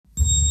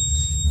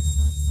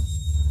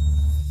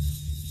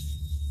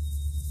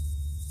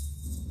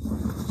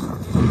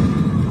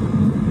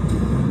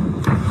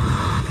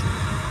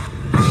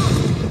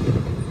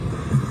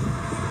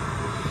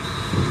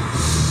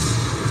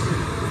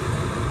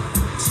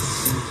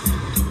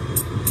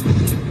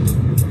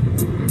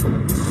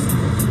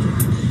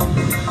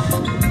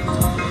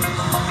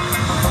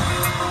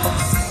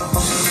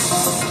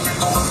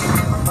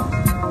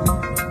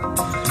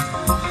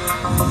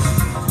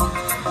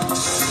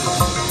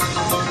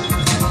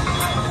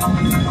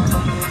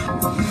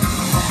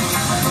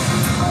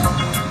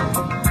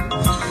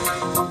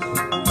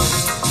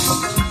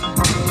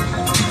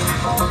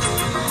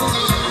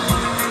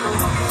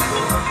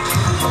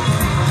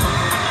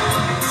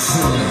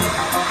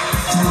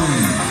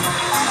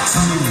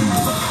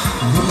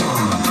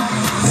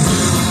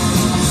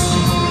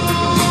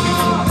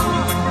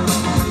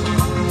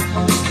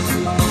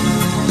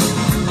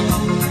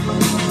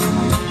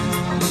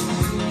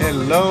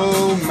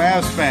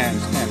Mavs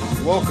fans,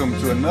 and welcome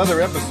to another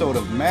episode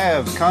of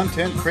Mavs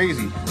Content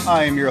Crazy.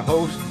 I am your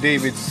host,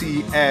 David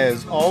C.,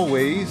 as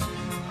always.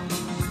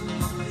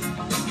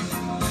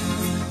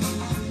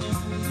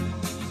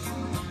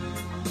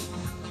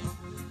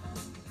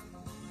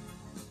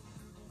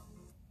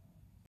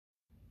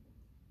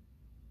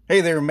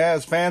 Hey there,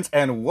 Mavs fans,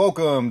 and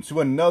welcome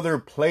to another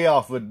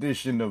playoff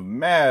edition of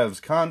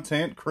Mavs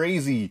Content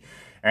Crazy.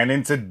 And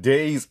in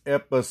today's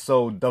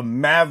episode, the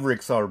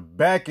Mavericks are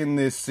back in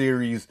this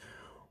series,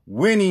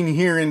 winning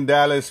here in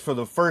Dallas for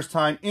the first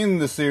time in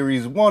the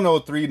series,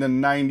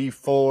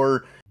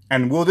 103-94.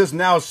 And will this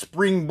now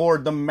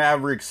springboard the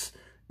Mavericks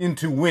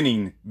into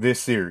winning this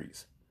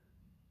series?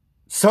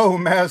 So,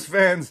 Mavs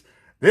fans,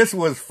 this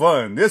was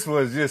fun. This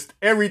was just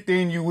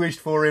everything you wished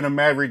for in a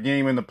Maverick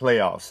game in the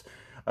playoffs.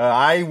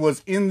 I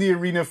was in the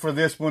arena for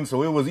this one,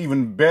 so it was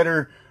even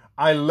better.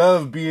 I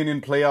love being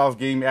in playoff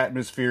game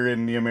atmosphere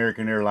in the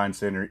American Airlines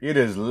Center. It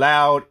is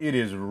loud, it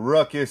is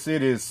ruckus,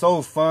 it is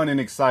so fun and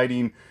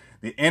exciting.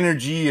 The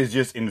energy is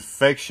just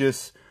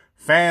infectious.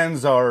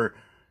 Fans are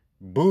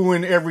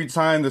booing every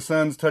time the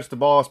Suns touch the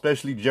ball,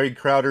 especially Jay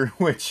Crowder,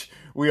 which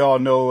we all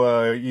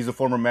know he's a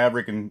former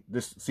Maverick and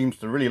this seems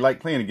to really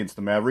like playing against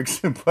the Mavericks.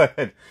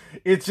 But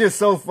it's just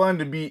so fun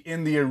to be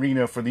in the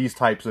arena for these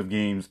types of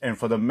games and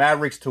for the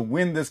Mavericks to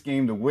win this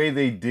game the way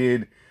they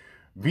did,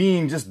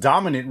 being just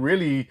dominant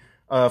really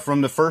from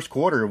the first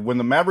quarter. When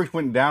the Mavericks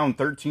went down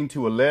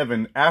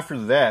 13-11, after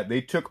that, they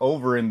took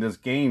over in this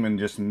game and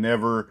just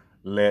never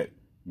let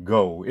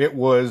go. It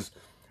was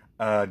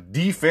a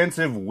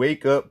defensive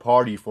wake-up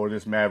party for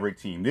this Maverick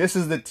team. This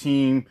is the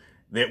team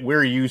that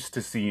we're used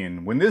to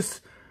seeing. When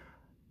this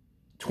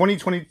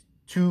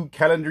 2022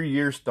 calendar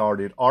year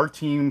started, our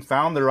team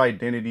found their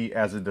identity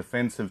as a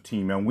defensive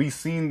team. And we've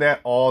seen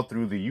that all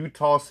through the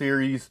Utah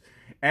series.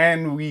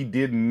 And we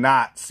did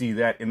not see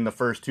that in the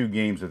first two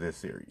games of this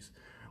series.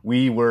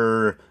 We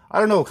were,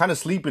 kind of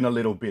sleeping a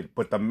little bit.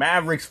 But the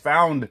Mavericks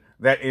found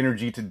that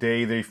energy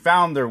today. They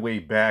found their way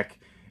back.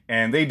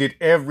 And they did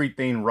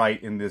everything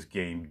right in this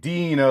game.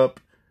 D'ing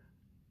up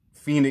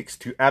Phoenix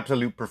to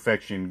absolute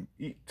perfection.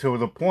 To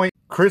the point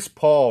Chris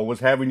Paul was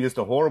having just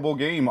a horrible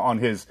game on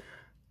his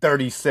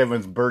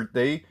 37th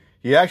birthday.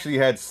 He actually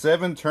had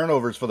 7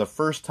 turnovers for the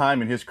first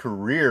time in his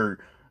career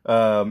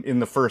in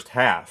the first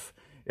half.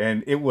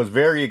 And it was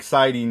very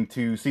exciting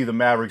to see the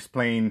Mavericks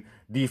playing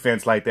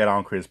defense like that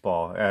on Chris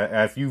Paul.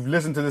 If you've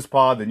listened to this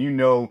pod, then you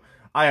know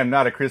I am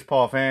not a Chris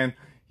Paul fan.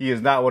 He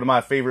is not one of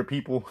my favorite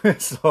people.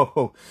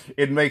 So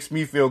it makes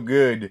me feel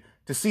good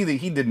to see that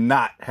he did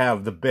not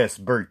have the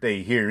best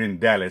birthday here in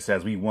Dallas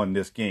as we won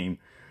this game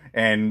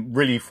and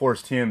really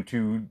forced him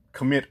to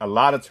commit a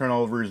lot of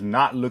turnovers,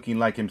 not looking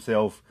like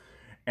himself.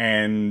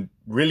 And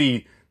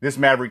really, this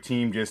Maverick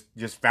team just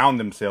found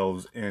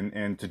themselves,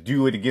 and to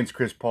do it against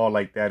Chris Paul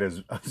like that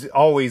is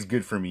always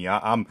good for me.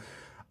 I'm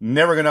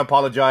never going to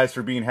apologize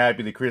for being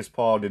happy that Chris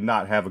Paul did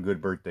not have a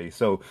good birthday.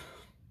 So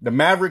the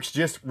Mavericks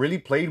just really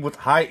played with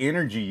high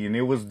energy, and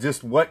it was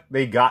just what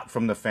they got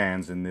from the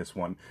fans in this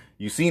one.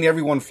 You've seen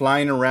everyone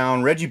flying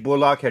around. Reggie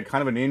Bullock had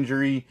kind of an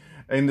injury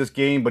in this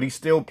game, but he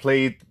still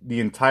played the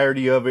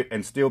entirety of it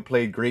and still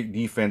played great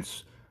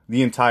defense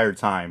the entire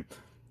time.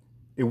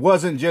 It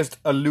wasn't just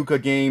a Luka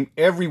game.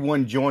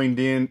 Everyone joined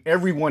in.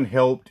 Everyone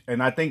helped,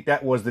 and I think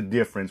that was the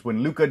difference.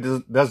 When Luka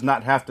does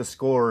not have to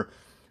score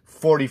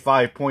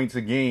 45 points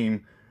a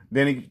game,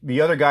 then the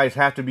other guys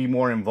have to be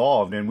more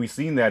involved. And we've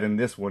seen that in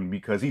this one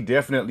because he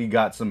definitely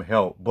got some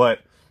help. But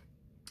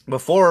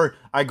before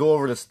I go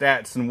over the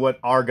stats and what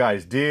our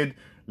guys did,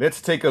 let's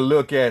take a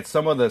look at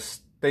some of the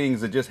things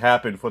that just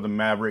happened for the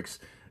Mavericks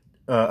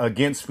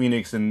against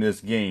Phoenix in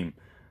this game.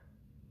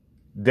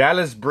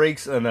 Dallas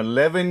breaks an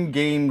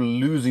 11-game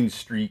losing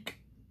streak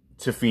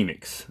to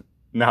Phoenix.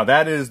 Now,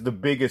 that is the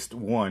biggest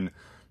one.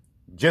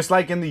 Just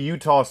like in the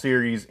Utah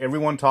series,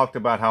 everyone talked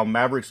about how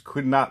Mavericks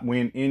could not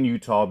win in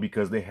Utah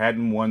because they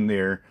hadn't won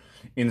there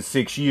in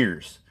 6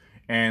 years.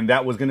 And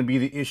that was going to be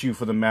the issue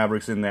for the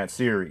Mavericks in that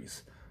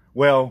series.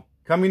 Well,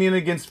 coming in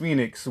against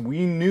Phoenix,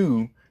 we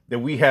knew that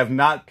we have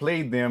not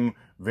played them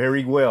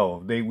very well.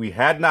 We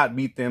had not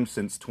beat them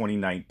since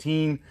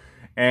 2019.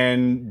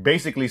 And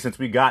basically, since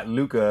we got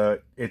Luka,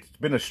 it's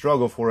been a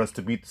struggle for us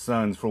to beat the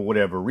Suns for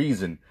whatever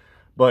reason.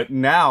 But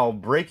now,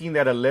 breaking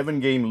that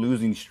 11-game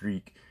losing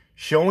streak,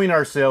 showing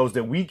ourselves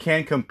that we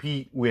can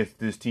compete with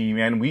this team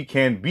and we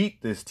can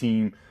beat this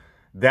team,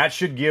 that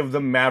should give the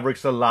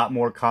Mavericks a lot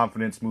more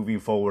confidence moving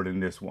forward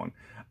in this one.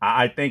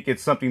 I think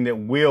it's something that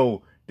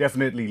will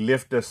definitely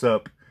lift us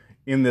up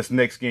in this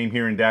next game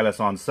here in Dallas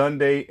on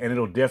Sunday, and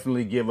it'll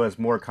definitely give us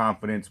more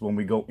confidence when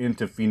we go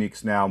into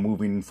Phoenix now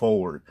moving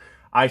forward.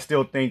 I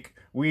still think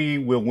we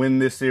will win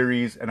this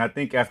series, and I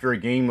think after a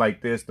game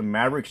like this, the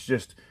Mavericks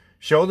just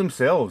show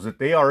themselves that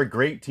they are a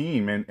great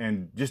team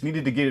and just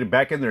needed to get it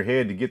back in their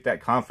head to get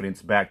that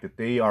confidence back that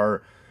they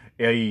are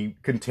a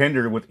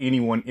contender with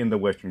anyone in the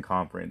Western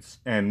Conference.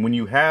 And when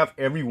you have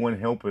everyone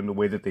helping the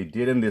way that they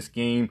did in this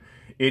game,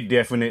 it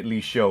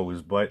definitely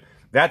shows. But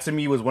That to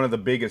me was one of the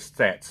biggest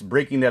stats,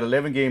 breaking that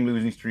 11-game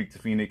losing streak to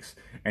Phoenix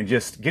and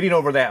just getting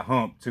over that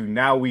hump to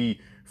now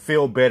we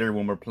feel better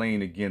when we're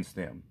playing against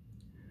them.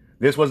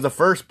 This was the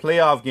first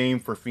playoff game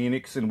for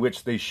Phoenix in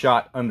which they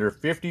shot under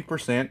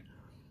 50%.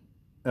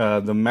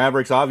 The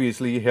Mavericks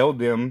obviously held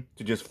them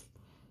to just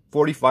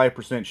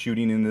 45%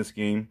 shooting in this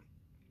game.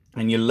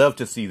 And you love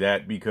to see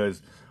that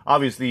because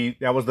obviously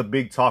that was the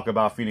big talk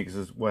about Phoenix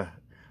is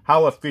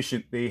how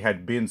efficient they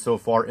had been so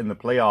far in the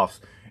playoffs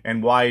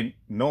and why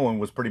no one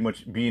was pretty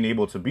much being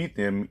able to beat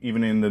them.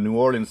 Even in the New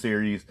Orleans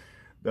series,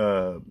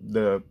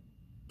 the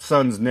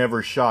Suns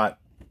never shot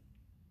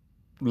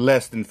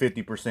less than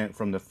 50%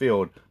 from the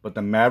field, but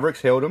the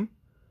Mavericks held them,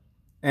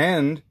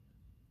 and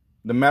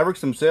the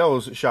Mavericks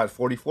themselves shot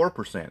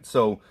 44%.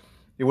 So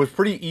it was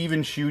pretty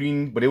even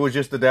shooting, but it was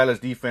just the Dallas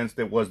defense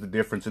that was the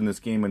difference in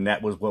this game, and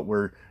that was what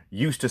we're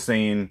used to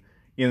seeing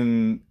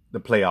in the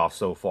playoffs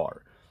so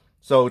far.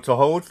 So to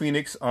hold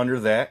Phoenix under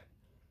that,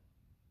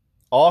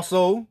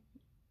 also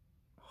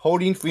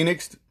holding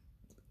Phoenix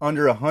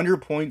under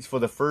 100 points for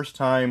the first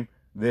time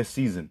this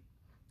season.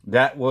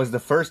 That was the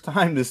first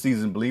time this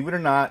season, believe it or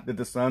not, that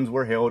the Suns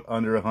were held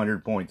under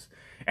 100 points.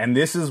 And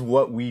this is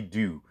what we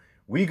do.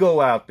 We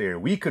go out there,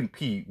 we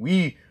compete,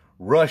 we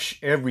rush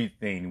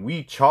everything,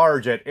 we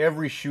charge at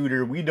every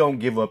shooter, we don't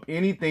give up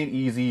anything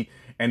easy.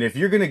 And if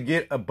you're going to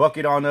get a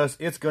bucket on us,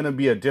 it's going to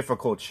be a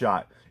difficult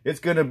shot. It's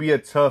going to be a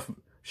tough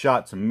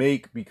shot to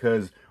make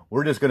because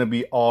we're just going to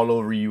be all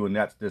over you, and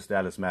that's this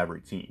Dallas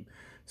Maverick team.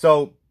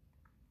 So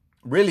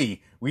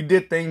really, we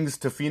did things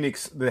to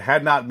Phoenix that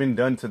had not been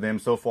done to them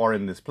so far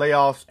in this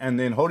playoffs, and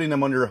then holding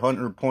them under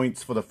 100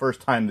 points for the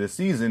first time this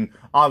season,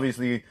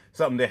 obviously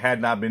something that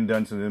had not been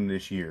done to them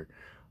this year.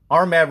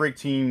 Our Maverick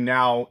team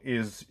now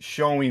is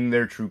showing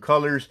their true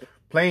colors,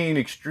 playing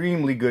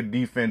extremely good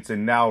defense,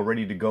 and now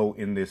ready to go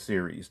in this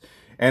series.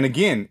 And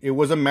again, it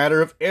was a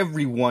matter of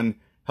everyone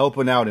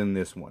helping out in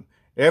this one.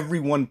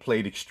 Everyone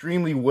played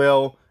extremely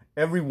well.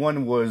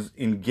 Everyone was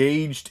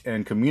engaged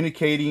and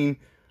communicating.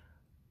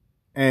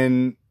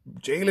 And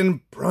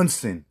Jalen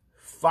Brunson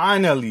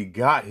finally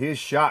got his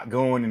shot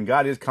going and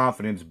got his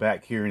confidence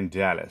back here in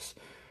Dallas.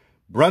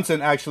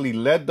 Brunson actually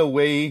led the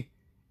way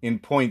in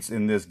points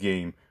in this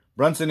game.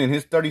 Brunson in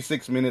his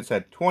 36 minutes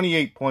had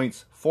 28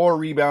 points, 4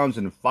 rebounds,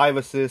 and 5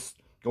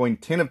 assists, going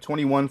 10 of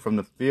 21 from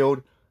the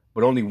field,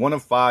 but only 1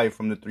 of 5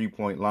 from the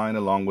three-point line,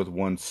 along with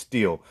 1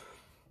 steal.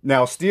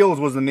 Now, steals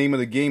was the name of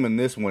the game in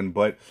this one,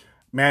 but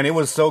man, it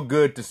was so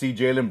good to see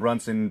Jalen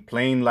Brunson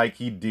playing like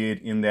he did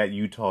in that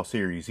Utah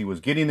series. He was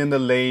getting in the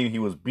lane. He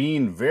was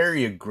being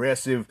very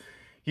aggressive.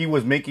 He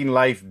was making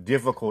life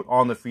difficult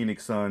on the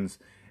Phoenix Suns,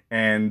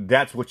 and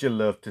that's what you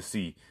love to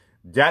see.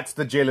 That's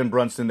the Jalen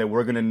Brunson that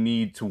we're going to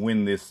need to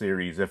win this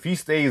series. If he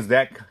stays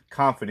that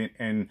confident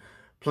and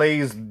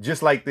plays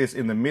just like this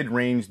in the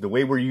mid-range, the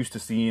way we're used to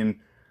seeing,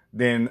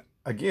 then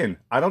again,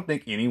 I don't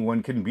think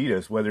anyone can beat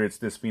us, whether it's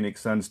this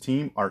Phoenix Suns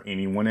team or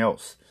anyone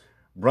else.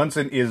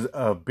 Brunson is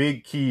a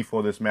big key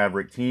for this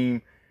Maverick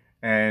team.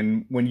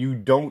 And when you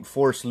don't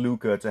force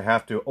Luka to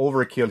have to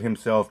overkill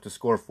himself to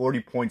score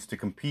 40 points to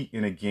compete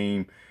in a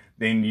game,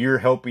 then you're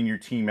helping your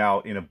team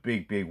out in a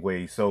big, big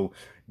way. So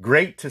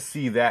great to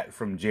see that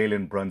from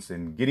Jalen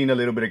Brunson, getting a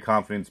little bit of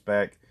confidence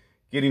back,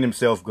 getting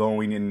himself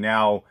going, and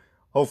now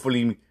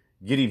hopefully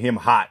getting him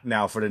hot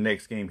now for the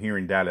next game here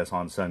in Dallas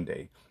on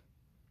Sunday.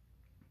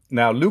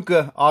 Now,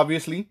 Luka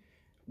obviously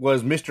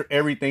was Mr.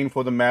 Everything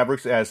for the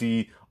Mavericks, as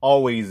he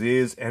always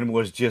is, and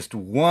was just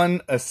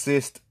 1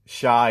 assist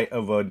shy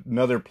of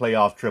another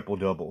playoff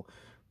triple-double.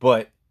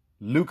 But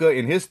Luka,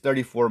 in his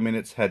 34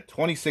 minutes, had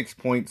 26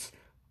 points,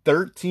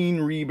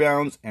 13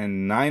 rebounds,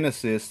 and 9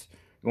 assists,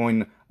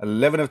 going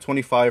 11 of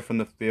 25 from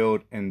the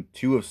field and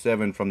 2 of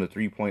 7 from the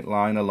three-point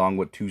line, along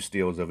with 2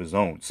 steals of his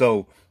own.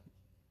 So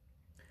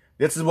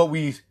this is what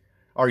we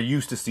are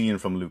used to seeing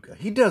from Luka.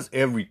 He does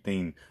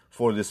everything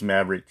for this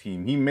Maverick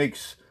team. He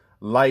makes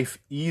life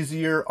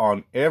easier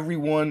on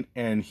everyone,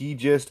 and he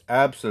just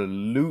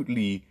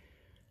absolutely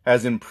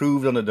has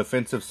improved on the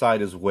defensive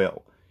side as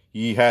well.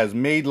 He has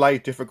made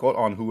life difficult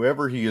on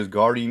whoever he is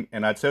guarding,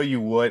 and I tell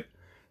you what,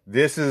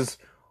 this is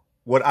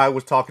what I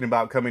was talking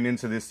about coming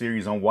into this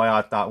series on why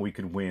I thought we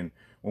could win.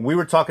 When we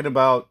were talking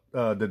about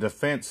the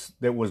defense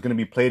that was going to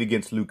be played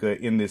against Luka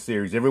in this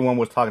series, everyone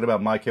was talking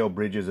about Mikal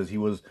Bridges as he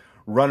was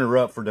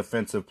runner-up for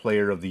Defensive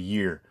Player of the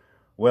Year.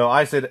 Well,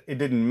 I said it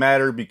didn't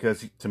matter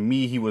because to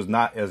me, he was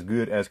not as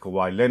good as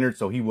Kawhi Leonard,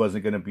 so he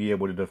wasn't going to be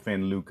able to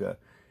defend Luka.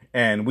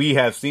 And we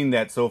have seen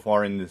that so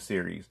far in this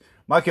series.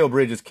 Mikal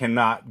Bridges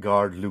cannot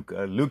guard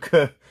Luka.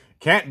 Luka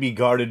can't be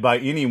guarded by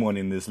anyone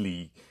in this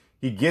league.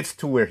 He gets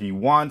to where he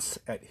wants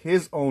at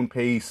his own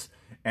pace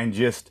and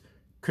just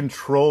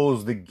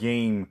controls the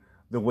game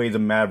the way the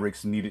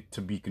Mavericks need it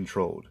to be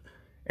controlled.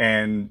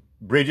 And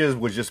Bridges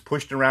was just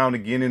pushed around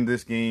again in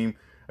this game.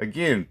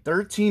 Again,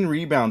 13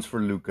 rebounds for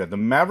Luka. The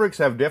Mavericks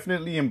have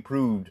definitely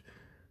improved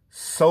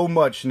so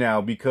much now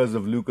because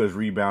of Luka's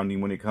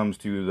rebounding when it comes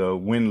to the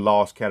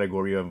win-loss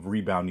category of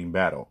rebounding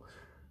battle.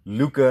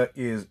 Luka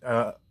is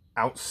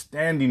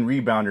outstanding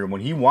rebounder.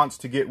 When he wants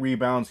to get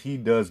rebounds, he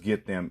does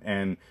get them,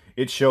 and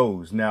it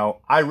shows. Now,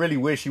 I really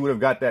wish he would have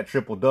got that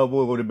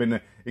triple-double. It would have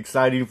been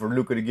exciting for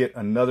Luka to get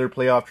another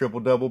playoff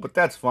triple-double, but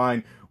that's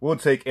fine. We'll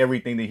take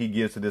everything that he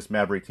gives to this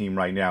Maverick team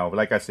right now. But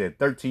like I said,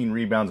 13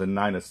 rebounds and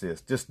 9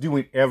 assists. Just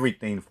doing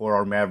everything for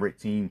our Maverick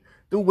team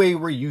the way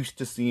we're used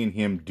to seeing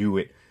him do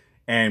it.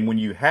 And when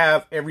you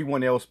have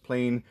everyone else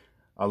playing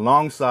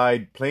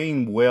alongside,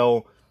 playing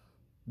well,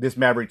 this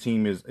Maverick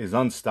team is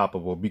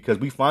unstoppable, because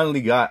we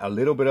finally got a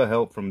little bit of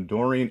help from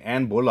Dorian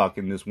and Bullock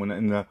in this one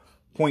in the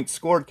points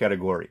scored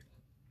category.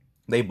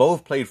 They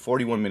both played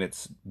 41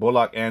 minutes,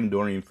 Bullock and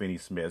Dorian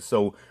Finney-Smith.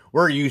 So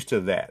we're used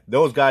to that.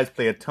 Those guys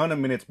play a ton of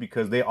minutes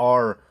because they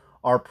are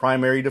our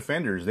primary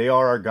defenders. They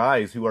are our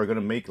guys who are going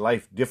to make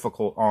life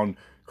difficult on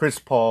Chris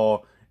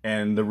Paul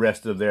and the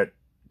rest of their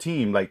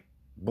team, like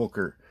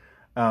Booker.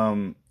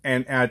 And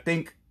I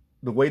think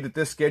the way that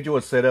this schedule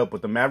is set up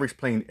with the Mavericks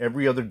playing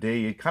every other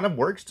day, it kind of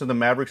works to the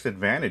Mavericks'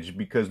 advantage,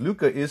 because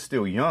Luka is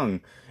still young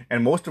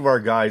and most of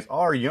our guys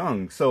are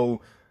young. So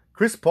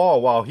Chris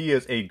Paul, while he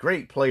is a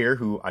great player,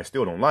 who I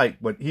still don't like,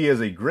 but he is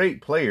a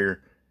great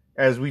player,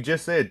 as we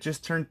just said,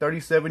 just turned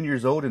 37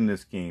 years old in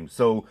this game.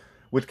 So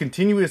with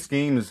continuous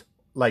games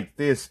like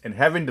this and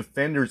having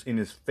defenders in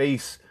his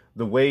face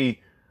the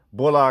way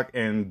Bullock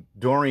and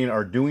Dorian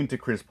are doing to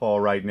Chris Paul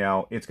right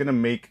now, it's going to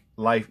make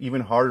life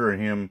even harder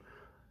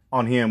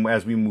on him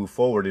as we move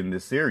forward in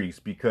this series,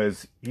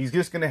 because he's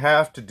just going to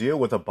have to deal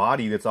with a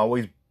body that's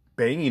always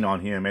banging on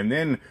him. And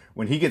then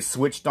when he gets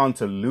switched on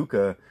to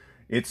Luka,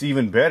 it's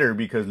even better,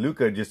 because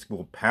Luka just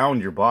will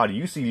pound your body.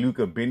 You see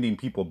Luka bending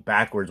people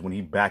backwards when he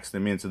backs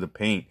them into the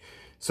paint.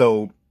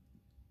 So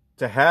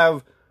to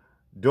have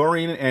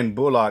Dorian and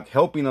Bullock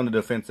helping on the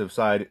defensive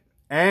side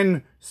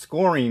and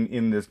scoring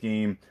in this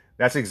game,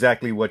 that's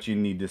exactly what you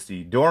need to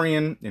see.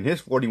 Dorian, in his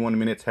 41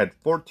 minutes, had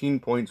 14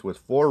 points with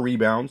 4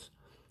 rebounds,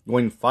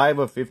 going 5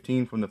 of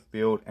 15 from the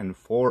field and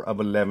 4 of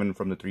 11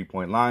 from the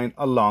three-point line,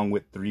 along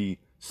with 3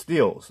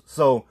 steals.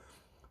 So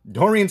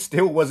Dorian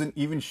still wasn't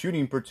even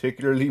shooting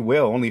particularly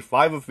well, only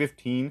 5 of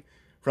 15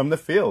 from the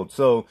field.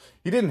 So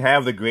he didn't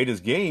have the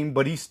greatest game,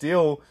 but he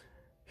still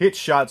hit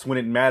shots when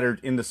it mattered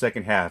in the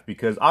second half,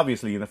 because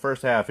obviously in the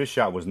first half, his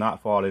shot was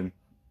not falling.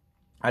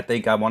 I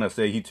think I want to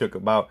say he took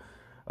about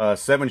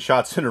 7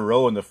 shots in a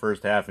row in the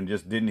first half and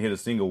just didn't hit a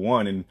single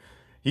one. And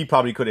he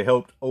probably could have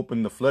helped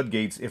open the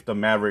floodgates if the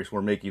Mavericks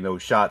were making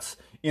those shots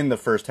in the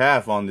first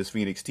half on this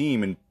Phoenix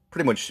team, and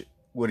pretty much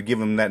would have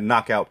given him that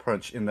knockout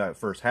punch in that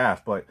first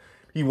half. But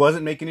he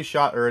wasn't making his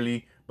shot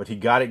early, but he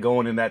got it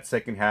going in that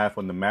second half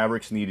when the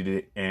Mavericks needed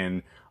it,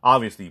 and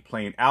obviously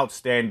playing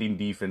outstanding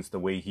defense the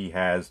way he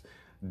has.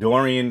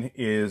 Dorian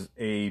is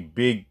a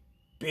big,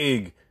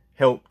 big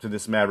help to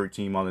this Maverick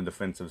team on the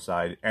defensive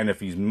side, and if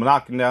he's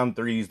knocking down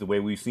threes the way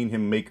we've seen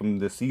him make them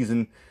this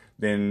season,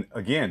 then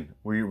again,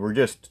 we're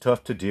just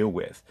tough to deal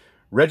with.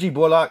 Reggie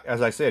Bullock,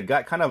 as I said,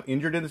 got kind of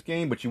injured in this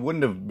game, but you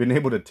wouldn't have been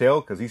able to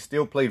tell because he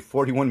still played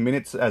 41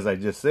 minutes, as I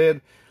just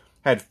said.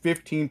 Had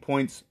 15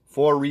 points,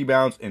 4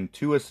 rebounds, and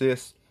 2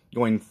 assists,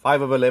 going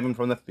 5 of 11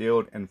 from the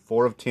field and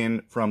 4 of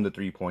 10 from the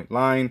three-point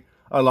line,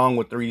 along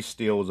with 3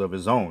 steals of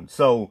his own.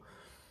 So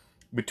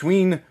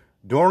between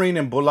Dorian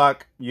and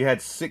Bullock, you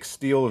had 6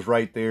 steals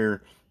right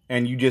there,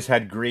 and you just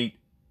had great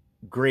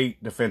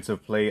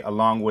defensive play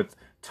along with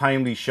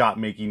timely shot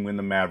making when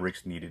the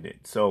Mavericks needed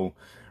it. So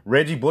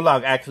Reggie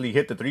Bullock actually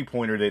hit the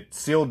three-pointer that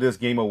sealed this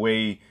game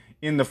away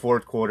in the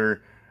fourth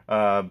quarter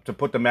to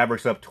put the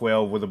Mavericks up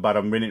 12 with about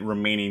a minute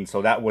remaining.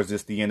 So that was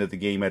just the end of the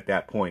game at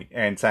that point.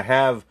 And to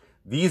have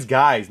these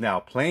guys now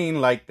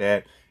playing like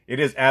that, it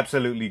is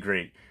absolutely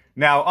great.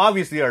 Now,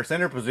 obviously, our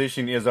center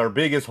position is our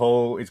biggest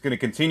hole. It's going to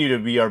continue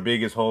to be our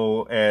biggest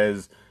hole,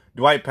 as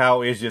Dwight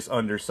Powell is just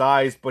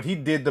undersized, but he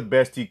did the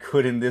best he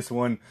could in this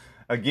one.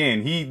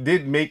 Again, he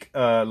did make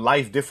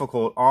life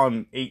difficult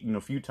on Ayton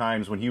a few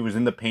times when he was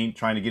in the paint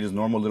trying to get his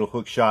normal little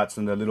hook shots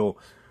and the little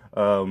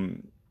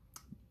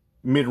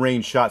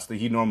mid-range shots that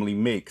he normally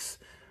makes.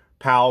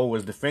 Powell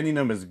was defending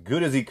them as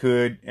good as he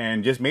could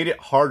and just made it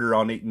harder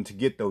on Ayton to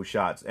get those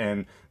shots.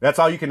 And that's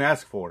all you can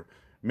ask for.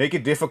 Make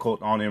it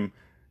difficult on him.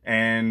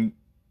 And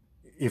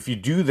if you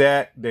do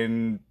that,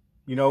 then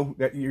you know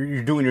that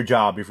you're doing your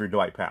job if you're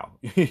Dwight Powell.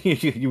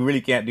 You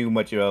really can't do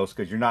much else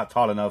because you're not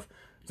tall enough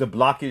to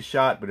block his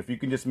shot. But if you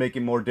can just make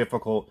it more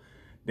difficult,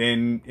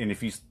 then, and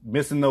if he's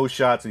missing those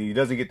shots and he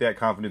doesn't get that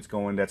confidence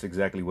going, that's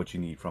exactly what you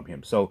need from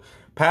him. So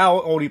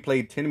Powell only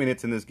played 10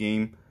 minutes in this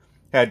game,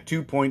 had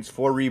 2 points,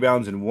 4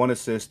 rebounds, and 1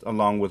 assist,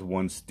 along with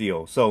 1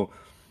 steal. So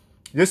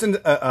just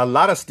a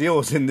lot of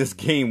steals in this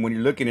game when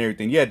you're looking at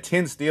everything. You had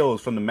 10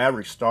 steals from the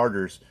Maverick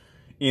starters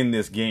in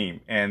this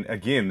game. And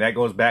again, that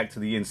goes back to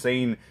the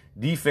insane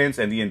defense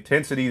and the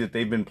intensity that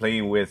they've been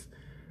playing with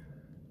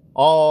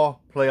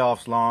all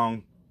playoffs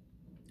long,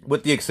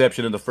 with the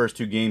exception of the first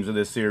 2 games of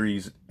this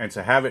series. And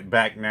to have it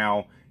back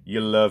now, you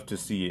love to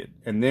see it.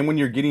 And then when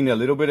you're getting a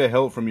little bit of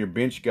help from your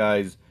bench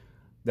guys,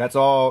 that's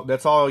all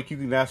you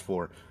can ask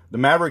for. The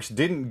Mavericks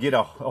didn't get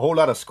a whole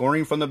lot of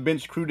scoring from the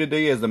bench crew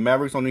today, as the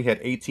Mavericks only had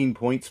 18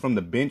 points from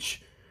the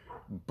bench.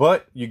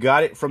 but you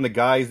got it from the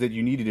guys that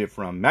you needed it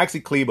from.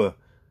 Maxi Kleber,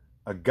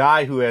 a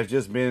guy who has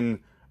just been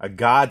a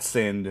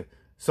godsend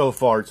so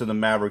far to the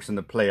Mavericks in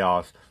the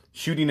playoffs,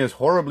 shooting as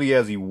horribly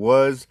as he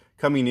was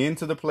coming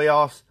into the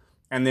playoffs,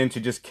 and then to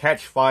just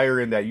catch fire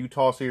in that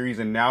Utah series,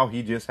 and now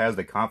he just has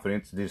the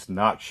confidence to just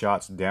knock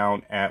shots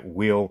down at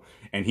will,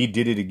 and he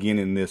did it again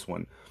in this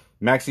one.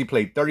 Maxi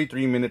played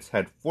 33 minutes,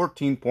 had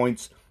 14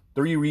 points,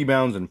 3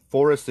 rebounds, and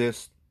 4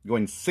 assists,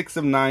 going 6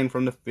 of 9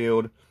 from the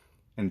field,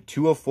 and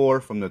 2 of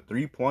 4 from the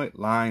three-point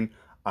line,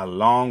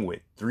 along with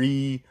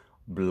 3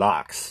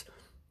 blocks.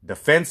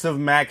 Defensive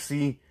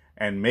Maxi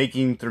and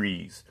making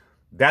threes.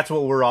 That's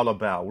what we're all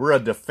about. We're a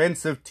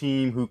defensive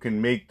team who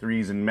can make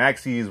threes, and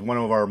Maxi is one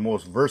of our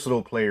most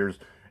versatile players,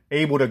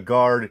 able to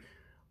guard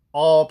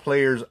all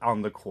players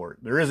on the court.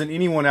 There isn't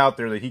anyone out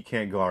there that he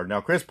can't guard.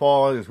 Now, Chris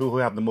Paul is who he'll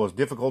have the most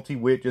difficulty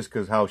with, just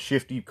because how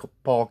shifty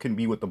Paul can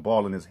be with the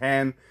ball in his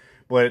hand,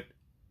 but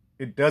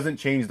it doesn't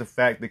change the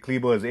fact that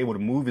Kleber is able to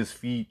move his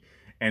feet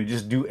and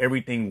just do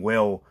everything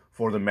well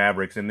for the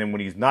Mavericks. And then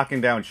when he's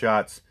knocking down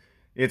shots,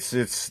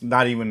 it's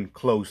not even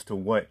close to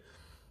what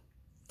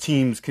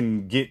teams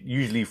can get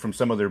usually from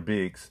some of their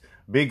bigs.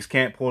 Bigs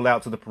can't pull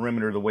out to the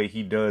perimeter the way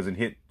he does and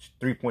hit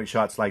three-point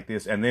shots like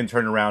this and then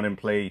turn around and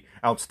play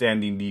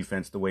outstanding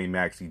defense the way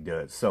Maxi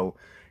does. So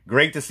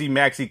great to see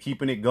Maxi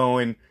keeping it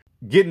going,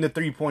 getting the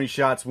three-point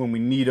shots when we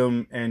need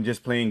them, and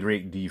just playing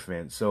great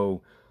defense.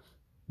 So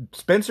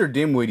Spencer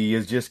Dinwiddie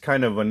is just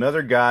kind of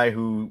another guy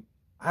who,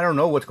 I don't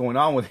know what's going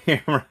on with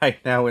him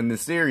right now in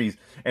this series,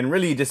 and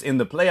really just in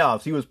the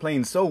playoffs. He was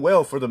playing so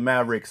well for the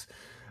Mavericks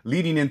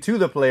leading into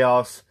the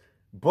playoffs,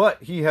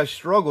 but he has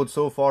struggled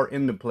so far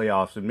in the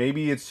playoffs. And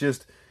maybe it's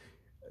just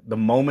the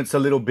moment's a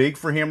little big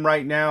for him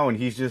right now, and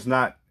he's just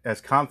not as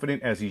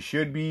confident as he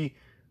should be.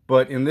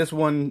 But in this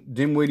one,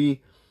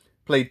 Dinwiddie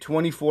played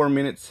 24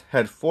 minutes,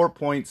 had 4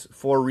 points,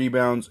 4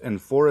 rebounds,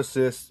 and 4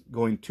 assists,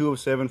 going 2 of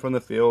 7 from the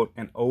field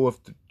and 0 of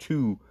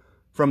 2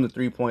 from the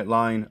three-point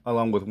line,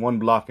 along with 1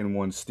 block and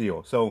 1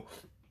 steal. So,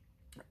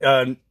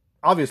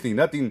 obviously,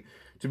 nothing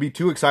to be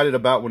too excited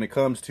about when it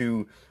comes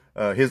to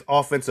his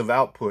offensive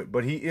output,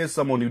 but he is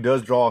someone who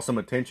does draw some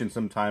attention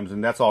sometimes,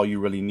 and that's all you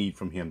really need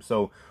from him.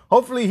 So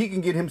hopefully he can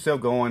get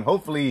himself going.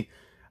 Hopefully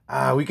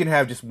we can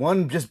have just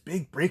one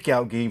big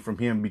breakout game from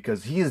him,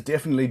 because he is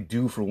definitely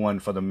due for one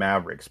for the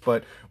Mavericks.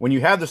 But when you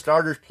have the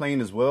starters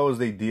playing as well as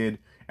they did,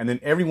 and then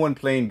everyone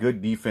playing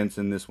good defense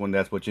in this one,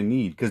 that's what you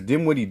need, because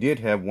Dinwiddie did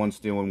have 1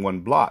 steal and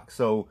 1 block.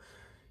 So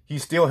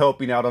he's still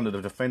helping out on the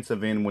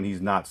defensive end when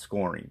he's not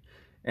scoring.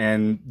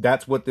 And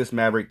that's what this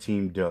Maverick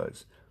team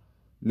does.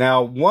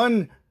 Now,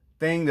 one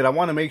thing that I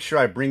want to make sure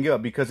I bring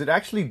up, because it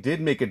actually did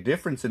make a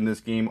difference in this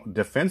game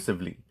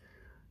defensively.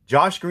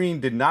 Josh Green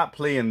did not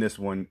play in this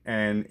one,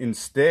 and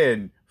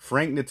instead,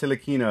 Frank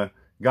Ntilikina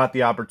got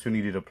the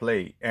opportunity to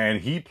play. And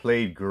he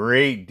played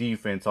great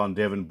defense on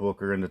Devin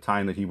Booker in the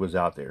time that he was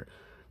out there.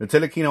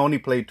 Ntilikina only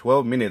played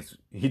 12 minutes.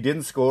 He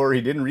didn't score,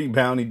 he didn't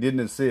rebound, he didn't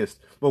assist.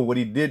 But what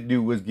he did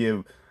do was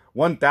give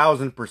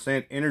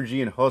 1,000%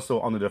 energy and hustle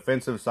on the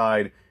defensive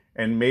side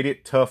and made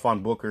it tough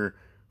on Booker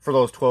for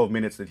those 12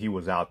 minutes that he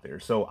was out there.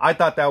 So I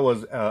thought that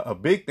was a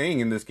big thing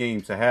in this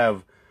game, to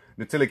have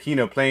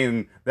Ntilikina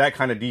playing that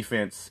kind of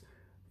defense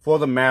for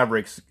the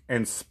Mavericks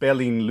and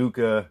spelling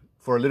Luka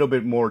for a little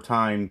bit more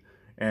time,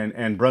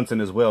 and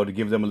Brunson as well, to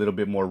give them a little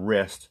bit more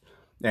rest.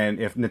 And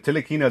if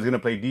Ntilikina is going to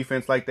play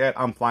defense like that,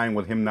 I'm fine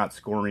with him not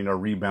scoring or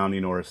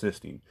rebounding or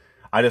assisting.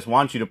 I just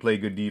want you to play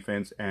good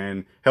defense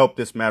and help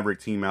this Maverick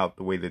team out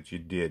the way that you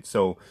did.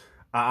 So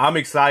I'm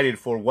excited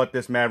for what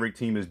this Maverick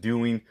team is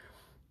doing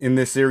in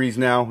this series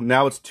now.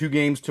 Now it's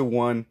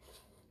 2-1,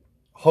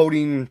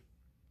 holding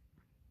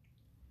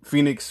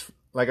Phoenix,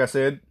 like I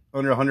said,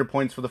 under 100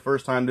 points for the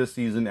first time this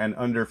season, and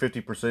under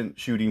 50%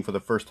 shooting for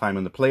the first time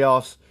in the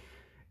playoffs.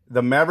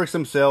 The Mavericks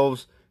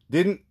themselves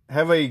didn't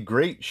have a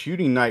great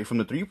shooting night from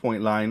the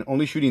three-point line,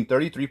 only shooting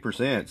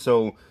 33%.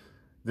 So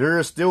there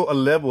is still a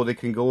level that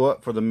can go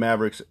up for the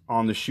Mavericks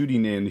on the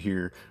shooting end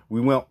here. We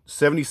went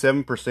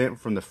 77%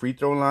 from the free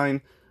throw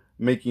line,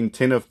 making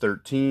 10 of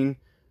 13.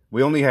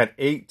 We only had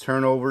 8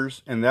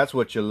 turnovers, and that's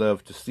what you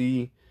love to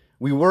see.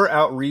 We were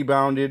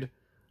out-rebounded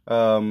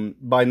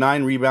by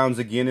 9 rebounds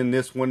again in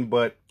this one,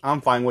 but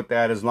I'm fine with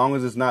that. As long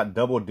as it's not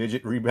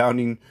double-digit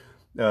rebounding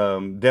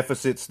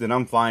deficits, then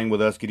I'm fine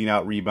with us getting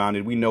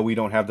out-rebounded. We know we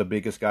don't have the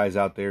biggest guys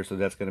out there, so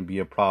that's going to be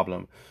a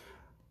problem.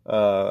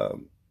 The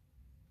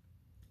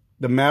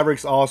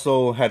Mavericks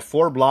also had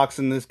 4 blocks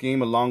in this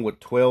game, along with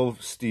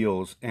 12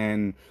 steals,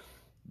 and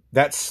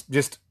that's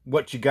just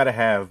what you got to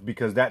have,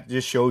 because that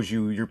just shows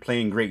you're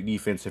playing great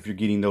defense if you're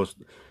getting those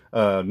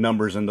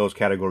numbers in those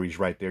categories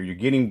right there. You're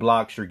getting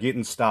blocks, you're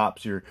getting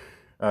stops, you're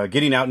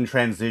getting out in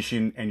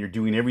transition, and you're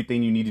doing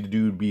everything you needed to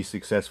do to be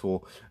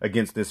successful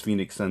against this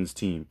Phoenix Suns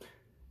team.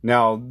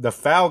 Now, the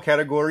foul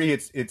category,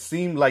 it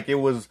seemed like it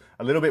was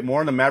a little bit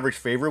more in the Mavericks'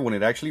 favor when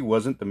it actually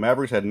wasn't. The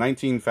Mavericks had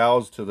 19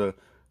 fouls to the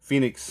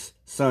Phoenix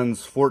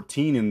Suns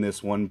 14 in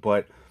this one,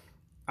 but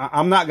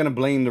I'm not going to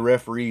blame the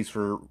referees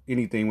for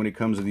anything when it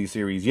comes to these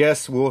series.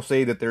 Yes, we'll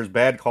say that there's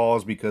bad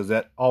calls because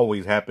that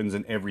always happens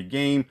in every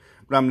game,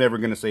 but I'm never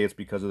going to say it's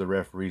because of the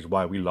referees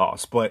why we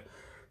lost. But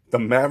the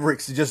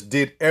Mavericks just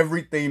did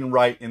everything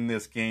right in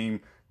this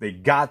game. They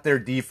got their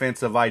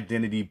defensive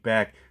identity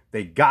back.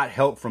 They got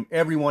help from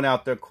everyone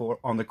out there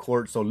on the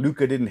court, so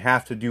Luka didn't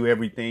have to do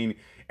everything.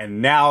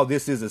 And now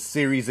this is a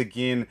series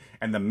again,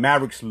 and the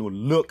Mavericks will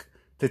look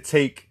to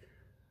take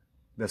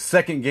the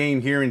second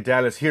game here in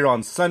Dallas here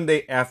on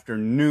Sunday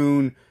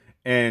afternoon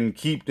and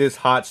keep this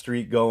hot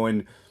streak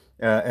going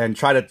and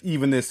try to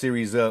even this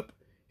series up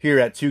here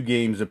at 2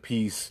 games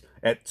apiece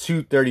at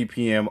 2:30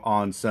 p.m.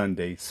 on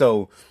Sunday.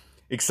 So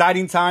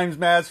exciting times,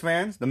 Mavs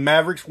fans. The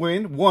Mavericks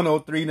win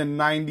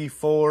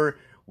 103-94.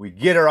 We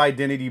get our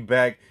identity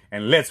back,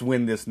 and let's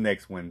win this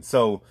next one.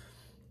 So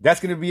that's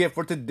going to be it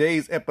for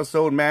today's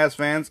episode, Mavs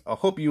fans. I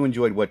hope you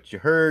enjoyed what you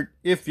heard.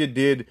 If you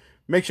did,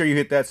 make sure you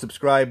hit that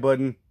subscribe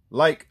button,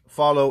 like,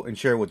 follow, and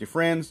share with your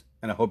friends.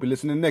 And I hope you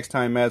listen next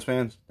time, Mavs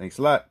fans. Thanks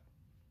a lot.